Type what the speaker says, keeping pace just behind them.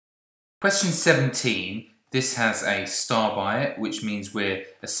Question 17, this has a star by it, which means we're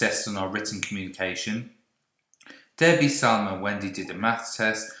assessed on our written communication. Debbie, Salma and Wendy did a maths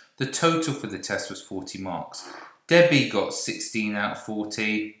test. The total for the test was 40 marks. Debbie got 16 out of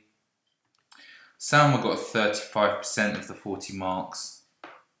 40. Salma got 35% of the 40 marks.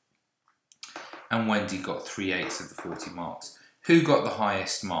 And Wendy got 3/8 of the 40 marks. Who got the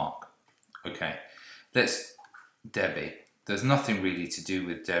highest mark? Okay, Debbie. There's nothing really to do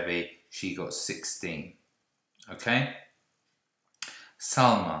with Debbie. She got 16. Okay?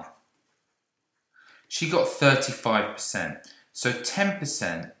 Salma. She got 35%. So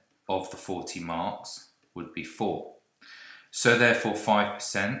 10% of the 40 marks would be 4. So therefore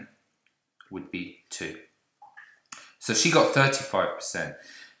 5% would be 2. So she got 35%.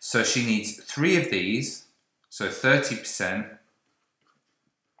 So she needs 3 of these. So 30%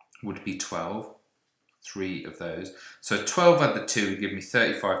 would be 12. 3 of those. So 12 add the 2 would give me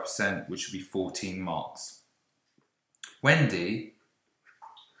 35%, which would be 14 marks. Wendy,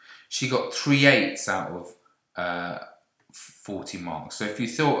 she got 3/8 out of 40 marks. So if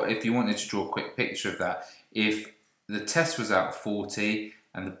you wanted to draw a quick picture of that, if the test was out of 40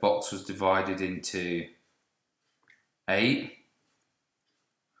 and the box was divided into 8,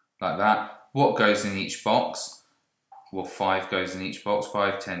 like that, what goes in each box? Well, 5 goes in each box.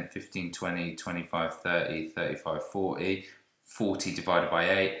 5, 10, 15, 20, 25, 30, 35, 40. 40 divided by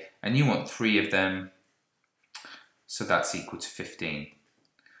 8. And you want 3 of them. So that's equal to 15.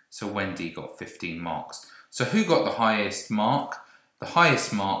 So Wendy got 15 marks. So who got the highest mark? The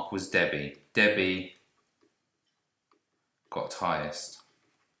highest mark was Debbie. Debbie got highest.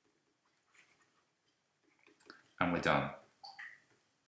 And we're done.